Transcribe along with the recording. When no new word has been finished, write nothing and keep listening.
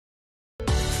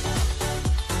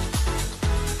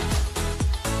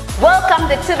Welcome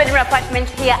to the two-bedroom apartment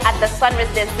here at the Swan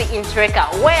Residency in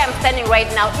Kireka. Where I'm standing right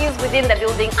now is within the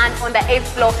building and on the 8th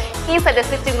floor inside the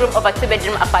sitting room of a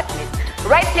two-bedroom apartment.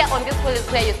 Right here on this wall is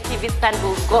where your TV stand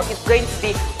will go. It's going to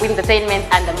be with entertainment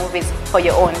and the movies for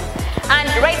your own. And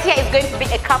right here is going to be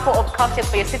a couple of couches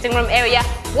for your sitting room area.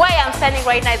 Where I'm standing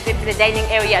right now is going to be the dining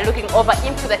area looking over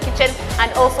into the kitchen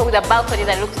and also with a balcony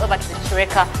that looks over to the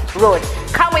Kireka Road.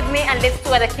 Come with me and let's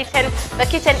tour the kitchen. The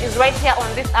kitchen is right here on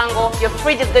this angle. Your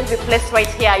fridge is going to be placed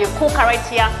right here. Your cooker right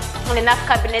here on enough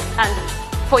cabinets and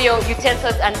for your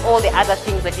utensils and all the other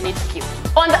things that you need to keep.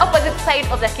 On the opposite side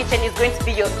of the kitchen is going to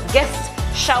be your guest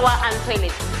shower and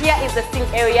toilet. Here is the sink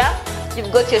area.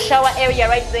 You've got your shower area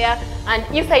right there,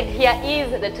 and inside here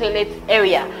is the toilet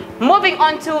area. Moving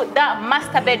on to the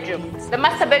master bedroom. The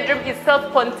master bedroom is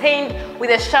self-contained with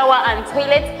a shower and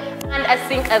toilet and a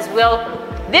sink as well.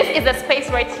 This is the space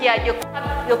right here.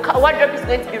 Your wardrobe is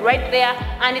going to be right there,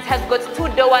 and it has got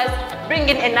two doors,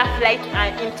 bringing enough light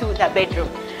into the bedroom.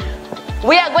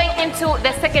 We are going into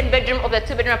the second bedroom of the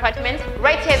two-bedroom apartment.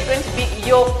 Right here is going to be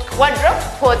your wardrobe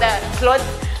for the clothes,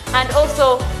 and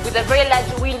also with a very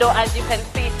large window, as you can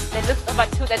see, that looks over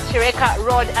to the Kireka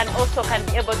Road and also can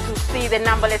be able to see the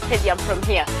Numberless Stadium from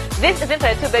here. This is it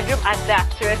for the two-bedroom at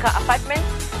the Kireka apartment.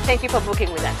 Thank you for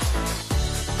booking with us.